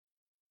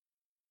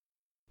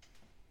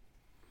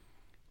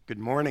Good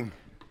morning.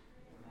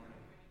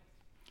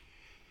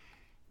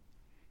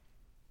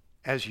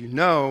 As you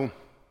know,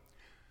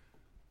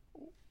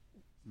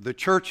 the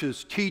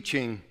church's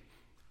teaching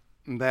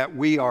that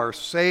we are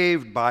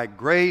saved by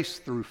grace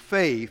through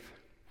faith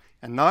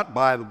and not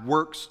by the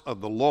works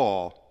of the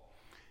law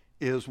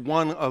is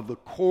one of the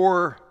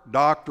core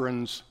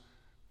doctrines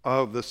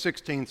of the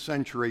 16th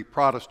century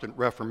Protestant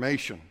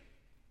Reformation.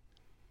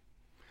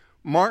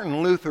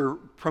 Martin Luther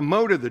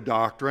promoted the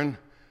doctrine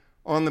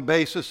on the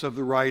basis of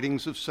the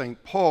writings of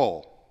St.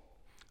 Paul,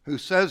 who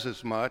says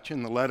as much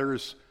in the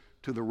letters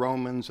to the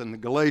Romans and the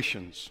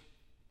Galatians.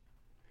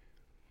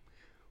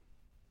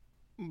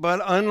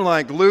 But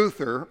unlike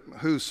Luther,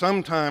 who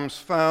sometimes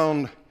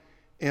found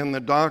in the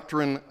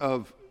doctrine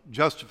of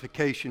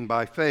justification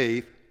by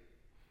faith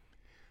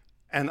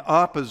an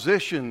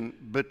opposition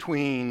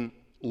between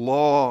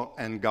law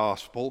and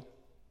gospel,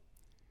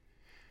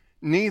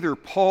 neither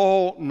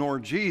Paul nor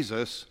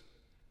Jesus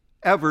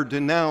ever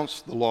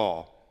denounced the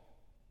law.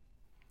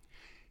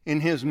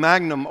 In his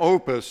magnum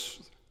opus,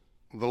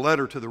 the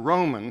letter to the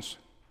Romans,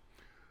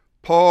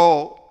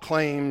 Paul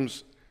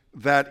claims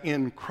that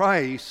in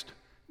Christ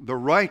the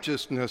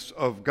righteousness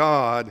of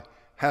God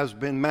has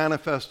been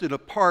manifested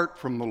apart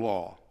from the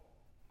law.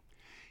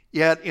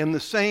 Yet in the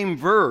same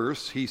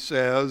verse he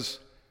says,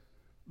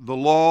 the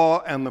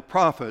law and the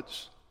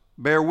prophets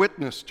bear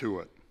witness to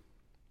it.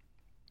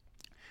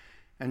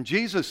 And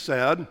Jesus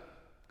said,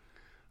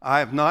 I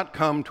have not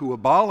come to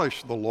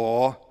abolish the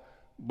law,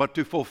 but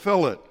to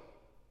fulfill it.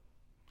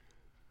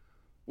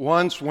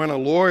 Once when a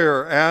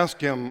lawyer asked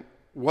him,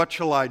 what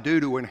shall I do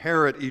to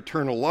inherit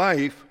eternal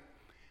life?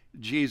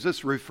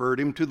 Jesus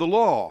referred him to the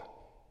law.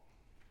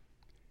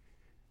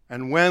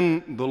 And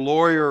when the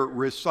lawyer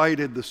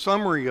recited the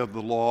summary of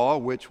the law,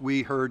 which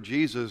we heard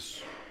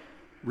Jesus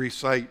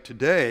recite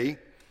today,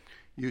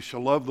 you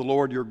shall love the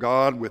Lord your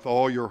God with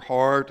all your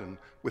heart and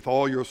with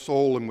all your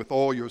soul and with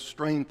all your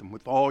strength and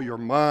with all your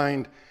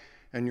mind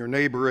and your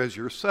neighbor as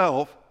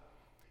yourself,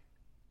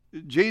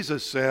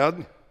 Jesus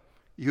said,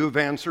 you have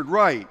answered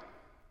right.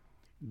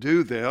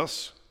 Do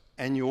this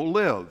and you'll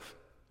live.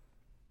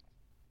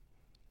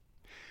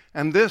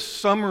 And this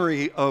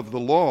summary of the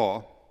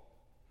law,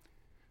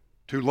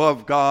 to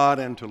love God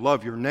and to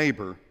love your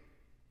neighbor,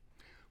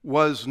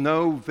 was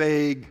no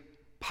vague,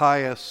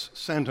 pious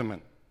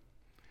sentiment,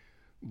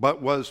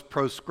 but was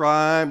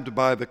proscribed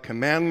by the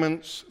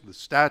commandments, the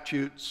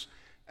statutes,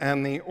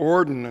 and the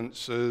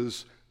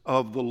ordinances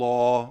of the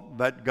law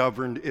that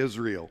governed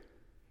Israel.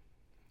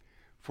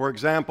 For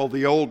example,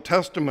 the Old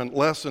Testament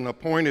lesson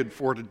appointed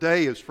for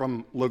today is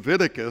from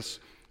Leviticus,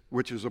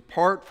 which is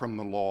apart from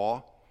the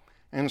law,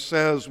 and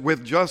says,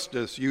 with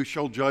justice you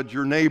shall judge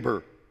your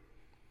neighbor.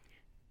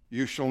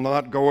 You shall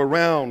not go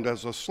around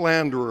as a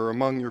slanderer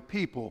among your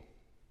people,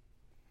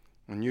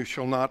 and you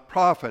shall not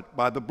profit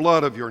by the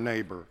blood of your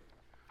neighbor,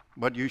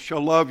 but you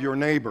shall love your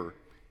neighbor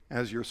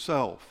as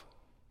yourself.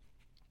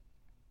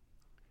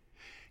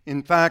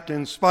 In fact,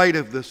 in spite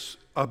of this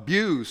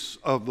abuse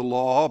of the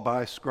law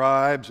by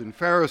scribes and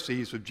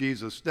Pharisees of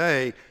Jesus'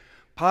 day,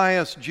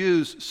 pious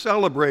Jews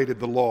celebrated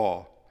the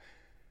law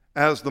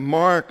as the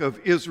mark of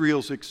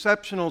Israel's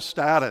exceptional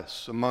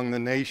status among the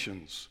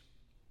nations.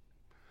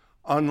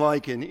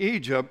 Unlike in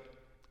Egypt,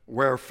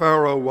 where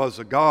Pharaoh was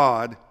a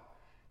god,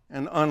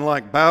 and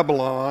unlike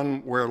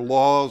Babylon, where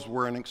laws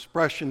were an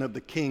expression of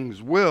the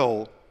king's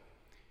will,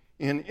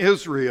 in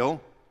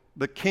Israel,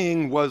 the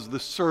king was the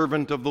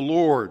servant of the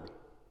Lord,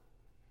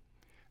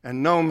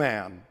 and no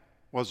man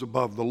was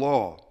above the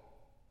law.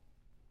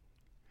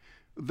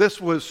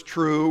 This was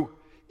true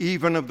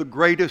even of the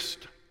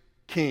greatest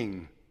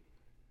king,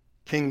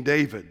 King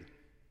David.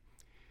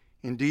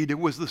 Indeed, it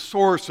was the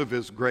source of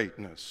his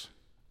greatness.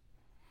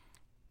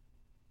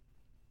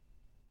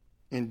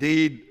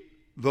 Indeed,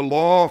 the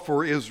law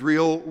for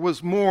Israel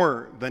was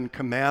more than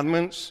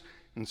commandments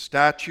and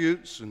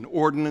statutes and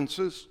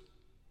ordinances.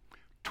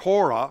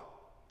 Torah,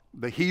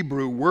 the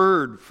Hebrew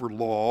word for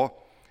law,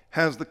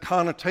 has the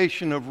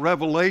connotation of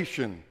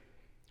revelation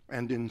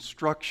and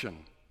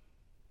instruction.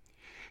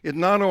 It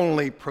not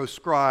only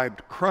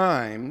prescribed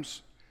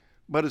crimes,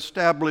 but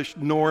established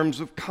norms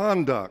of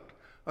conduct,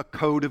 a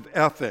code of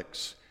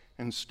ethics,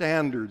 and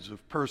standards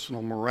of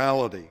personal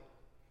morality.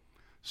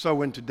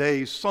 So in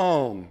today's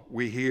psalm,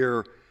 we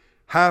hear,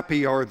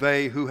 happy are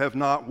they who have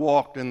not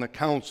walked in the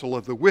counsel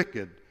of the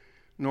wicked,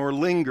 nor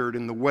lingered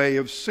in the way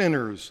of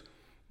sinners,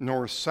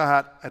 nor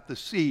sat at the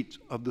seat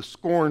of the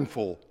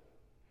scornful.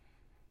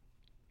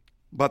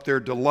 But their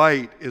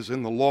delight is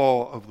in the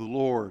law of the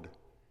Lord,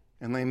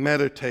 and they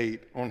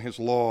meditate on his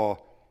law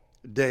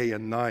day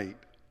and night.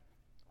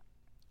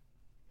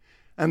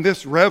 And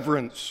this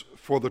reverence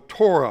for the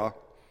Torah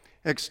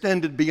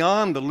extended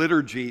beyond the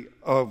liturgy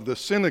of the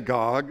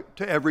synagogue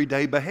to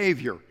everyday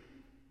behavior.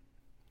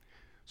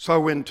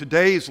 So in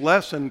today's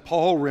lesson,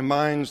 Paul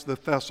reminds the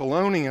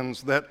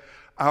Thessalonians that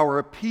our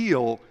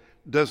appeal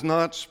does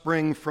not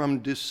spring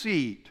from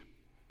deceit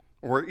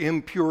or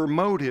impure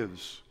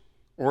motives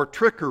or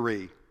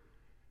trickery,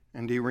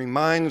 and he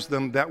reminds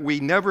them that we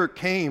never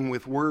came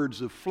with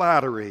words of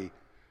flattery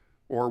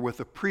or with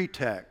a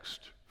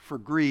pretext for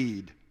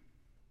greed.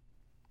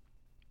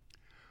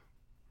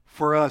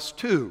 For us,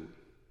 too,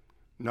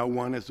 no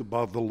one is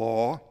above the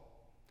law.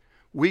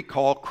 We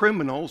call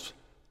criminals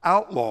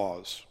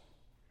outlaws,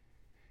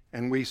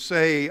 and we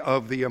say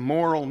of the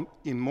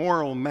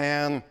immoral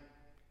man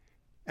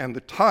and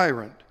the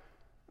tyrant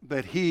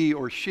that he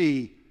or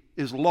she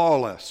is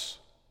lawless.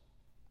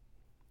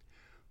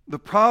 The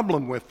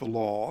problem with the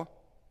law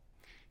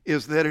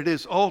is that it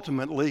is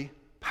ultimately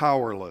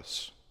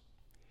powerless.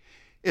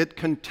 It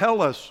can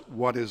tell us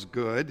what is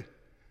good,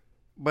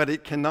 but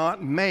it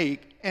cannot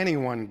make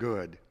anyone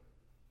good.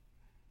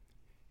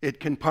 It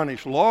can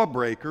punish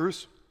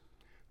lawbreakers,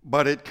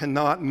 but it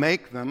cannot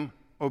make them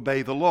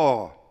obey the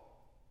law.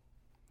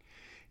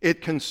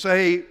 It can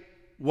say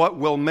what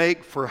will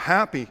make for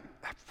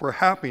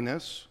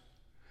happiness,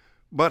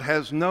 but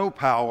has no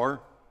power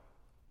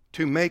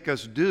to make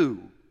us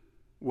do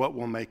what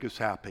will make us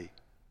happy.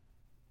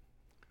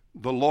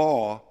 The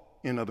law,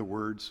 in other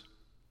words,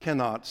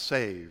 cannot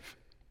save.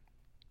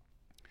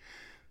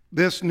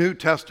 This New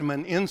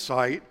Testament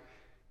insight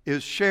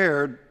is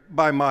shared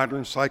by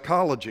modern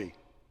psychology.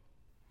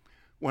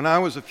 When I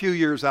was a few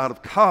years out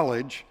of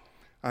college,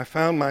 I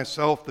found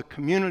myself the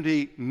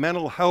community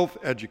mental health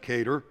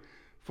educator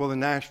for the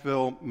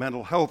Nashville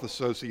Mental Health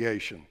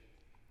Association.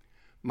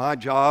 My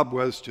job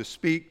was to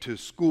speak to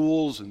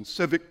schools and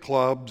civic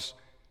clubs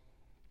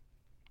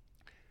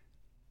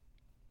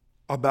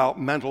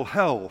about mental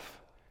health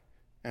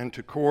and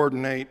to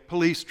coordinate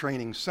police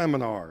training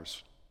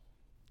seminars.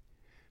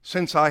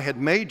 Since I had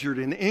majored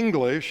in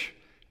English,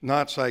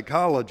 not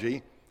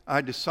psychology,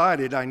 I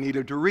decided I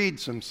needed to read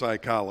some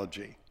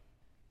psychology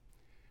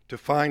to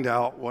find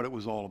out what it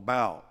was all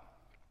about.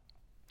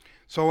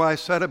 So I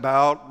set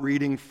about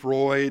reading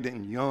Freud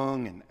and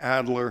Jung and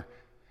Adler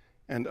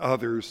and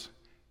others,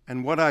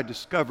 and what I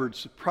discovered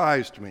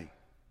surprised me.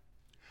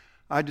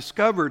 I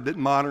discovered that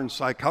modern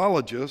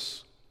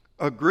psychologists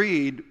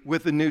agreed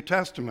with the New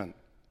Testament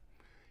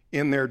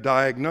in their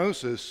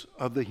diagnosis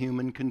of the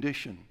human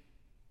condition.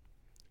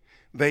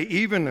 They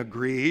even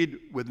agreed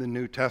with the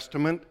New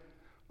Testament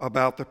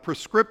about the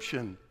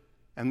prescription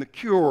and the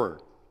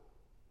cure.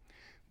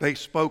 They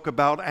spoke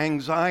about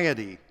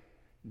anxiety,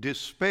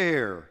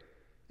 despair,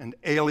 and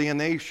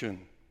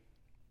alienation,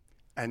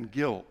 and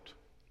guilt.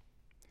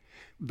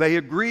 They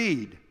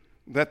agreed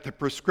that the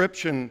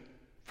prescription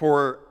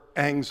for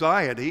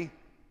anxiety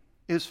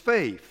is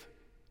faith.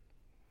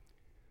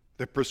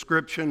 The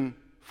prescription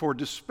for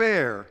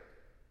despair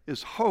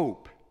is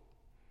hope.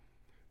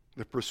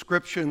 The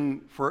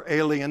prescription for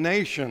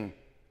alienation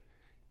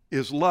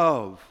is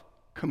love,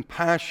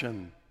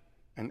 compassion,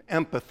 and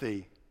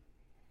empathy,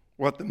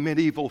 what the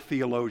medieval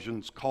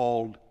theologians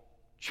called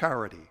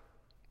charity.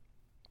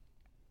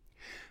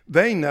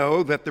 They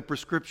know that the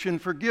prescription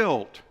for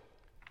guilt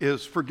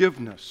is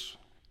forgiveness.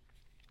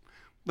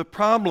 The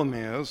problem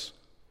is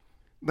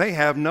they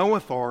have no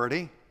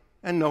authority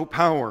and no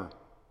power.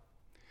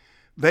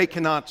 They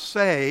cannot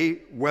say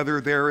whether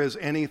there is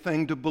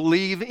anything to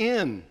believe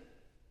in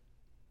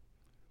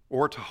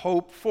or to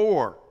hope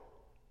for.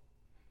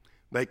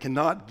 They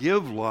cannot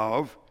give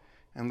love,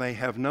 and they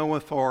have no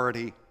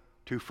authority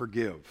to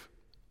forgive.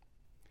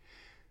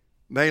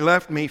 They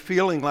left me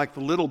feeling like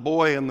the little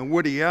boy in the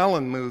Woody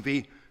Allen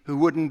movie who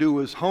wouldn't do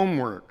his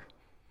homework.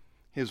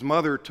 His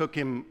mother took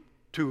him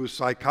to a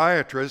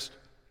psychiatrist,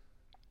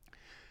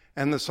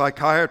 and the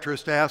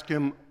psychiatrist asked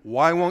him,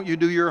 "Why won't you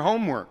do your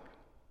homework?"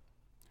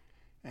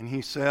 And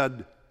he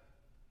said,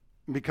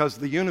 "Because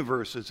the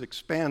universe is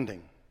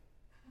expanding."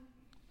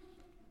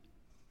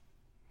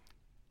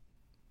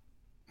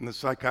 And the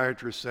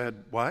psychiatrist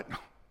said, "What?"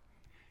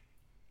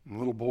 And the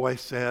little boy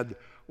said,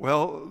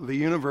 "Well, the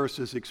universe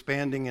is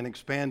expanding and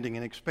expanding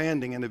and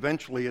expanding, and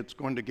eventually it's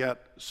going to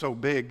get so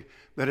big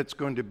that it's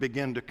going to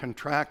begin to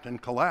contract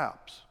and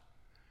collapse."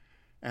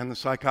 And the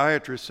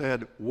psychiatrist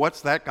said,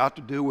 "What's that got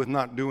to do with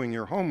not doing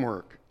your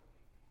homework?"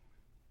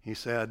 He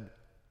said,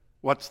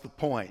 "What's the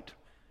point?"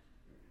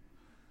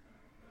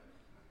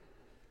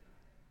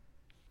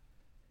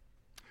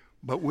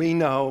 But we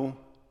know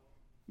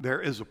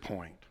there is a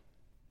point.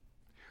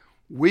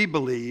 We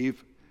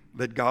believe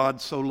that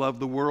God so loved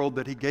the world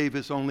that he gave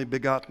his only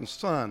begotten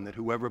Son, that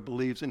whoever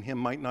believes in him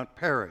might not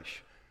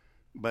perish,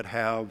 but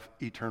have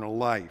eternal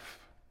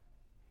life.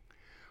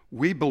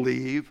 We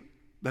believe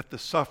that the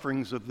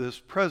sufferings of this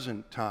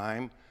present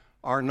time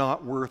are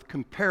not worth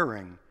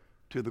comparing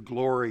to the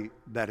glory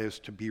that is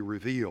to be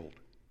revealed.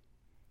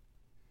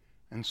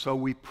 And so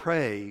we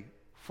pray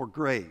for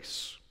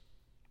grace,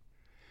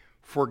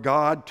 for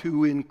God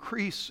to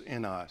increase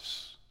in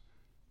us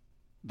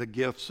the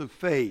gifts of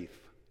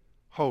faith,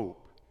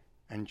 hope,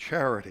 and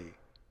charity,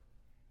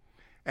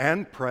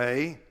 and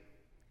pray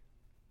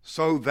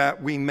so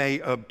that we may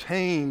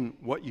obtain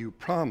what you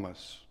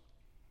promise.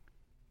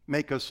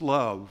 Make us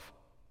love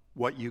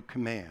what you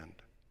command.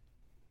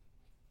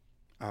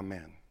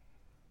 Amen.